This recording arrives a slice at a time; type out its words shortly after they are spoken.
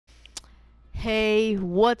Hey,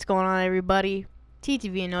 what's going on, everybody?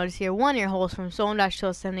 TTV and Notice here, one of your hosts from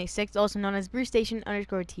Soul-786, also known as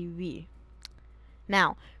BruceStation_TV.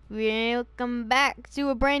 Now, welcome back to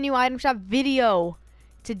a brand new item shop video.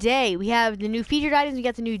 Today, we have the new featured items, we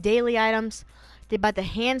got the new daily items, they bought the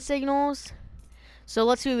hand signals. So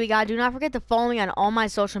let's see what we got. Do not forget to follow me on all my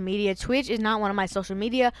social media. Twitch is not one of my social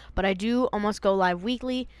media, but I do almost go live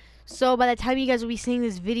weekly. So by the time you guys will be seeing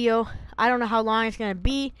this video, I don't know how long it's going to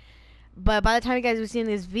be. But by the time you guys are seeing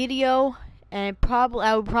this video, and I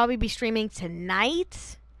will probably be streaming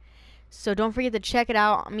tonight. So don't forget to check it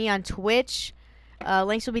out me on Twitch.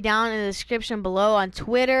 Links will be down in the description below on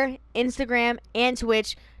Twitter, Instagram, and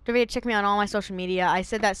Twitch. Don't forget to check me on all my social media. I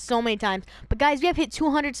said that so many times. But guys, we have hit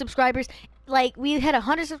 200 subscribers. Like, we had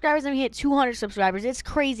 100 subscribers and we hit 200 subscribers. It's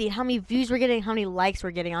crazy how many views we're getting, how many likes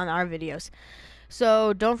we're getting on our videos.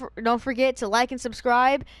 So don't forget to like and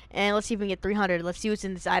subscribe, and let's see if we can get 300. Let's see what's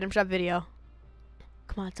in this item shop video.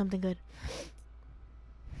 Come on, something good.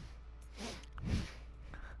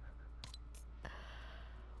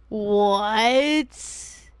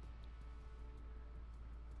 What?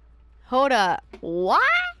 Hold up. What?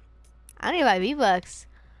 I need to buy V-Bucks.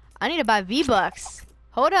 I need to buy V-Bucks.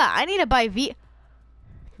 Hold up. I need to buy The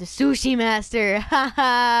Sushi Master.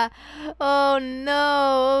 Haha. Oh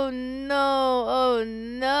no. Oh no. Oh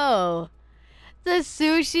no. The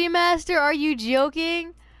Sushi Master? Are you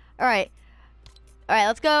joking? Alright. Alright,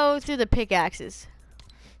 let's go through the pickaxes.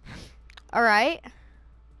 Alright.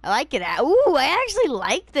 I like it. Ooh, I actually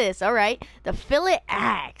like this. Alright. The fillet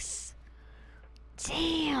axe.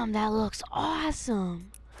 Damn, that looks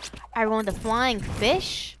awesome. I want the flying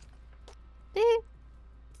fish. I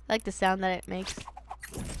like the sound that it makes.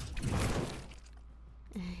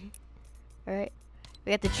 Alright.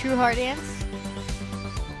 We got the true heart dance.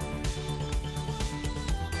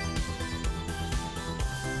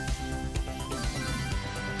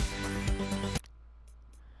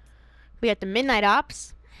 We got the midnight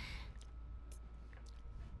ops.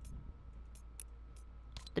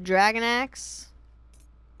 The dragon axe.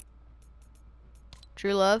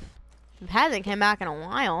 True love. It hasn't come back in a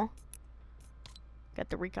while. Got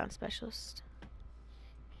the recon specialist.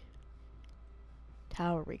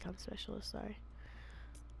 Tower recon specialist, sorry.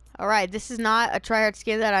 Alright, this is not a tryhard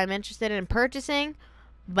skin that I'm interested in purchasing.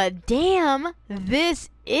 But damn, this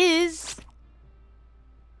is...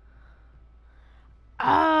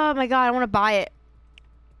 Oh my god, I want to buy it.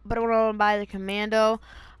 But I want to buy the commando.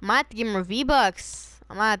 I might have to give him V-Bucks.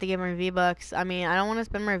 I might have to give him V-Bucks. I mean, I don't want to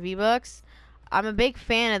spend my V-Bucks. I'm a big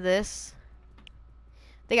fan of this.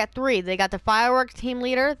 They got three. They got the fireworks team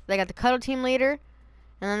leader. They got the cuddle team leader.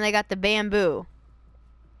 And then they got the bamboo.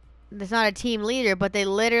 It's not a team leader, but they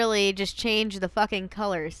literally just changed the fucking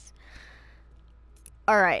colors.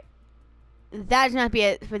 Alright. That's not be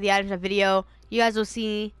it for the items of video. You guys will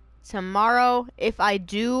see tomorrow if I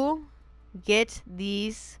do get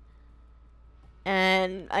these.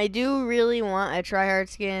 And I do really want a tryhard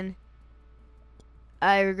skin.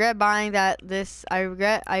 I regret buying I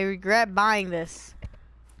regret buying this.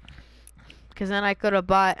 Because then I could have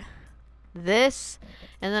bought this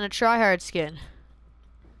and then a tryhard skin.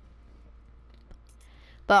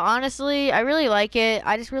 But honestly, I really like it.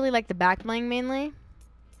 I just really like the back bling mainly.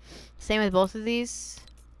 Same with both of these.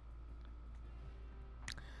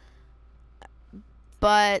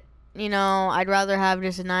 But, you know, I'd rather have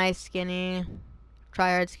just a nice skinny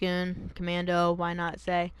tryhard skin, commando, why not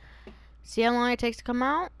say. See how long it takes to come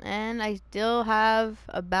out, and I still have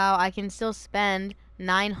I can still spend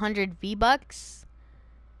 900 V-Bucks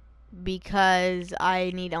because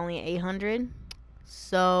I need only 800.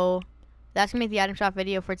 So that's gonna make the item shop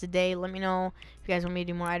video for today. Let me know if you guys want me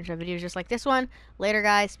to do more item shop videos just like this one. Later,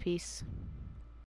 guys. Peace.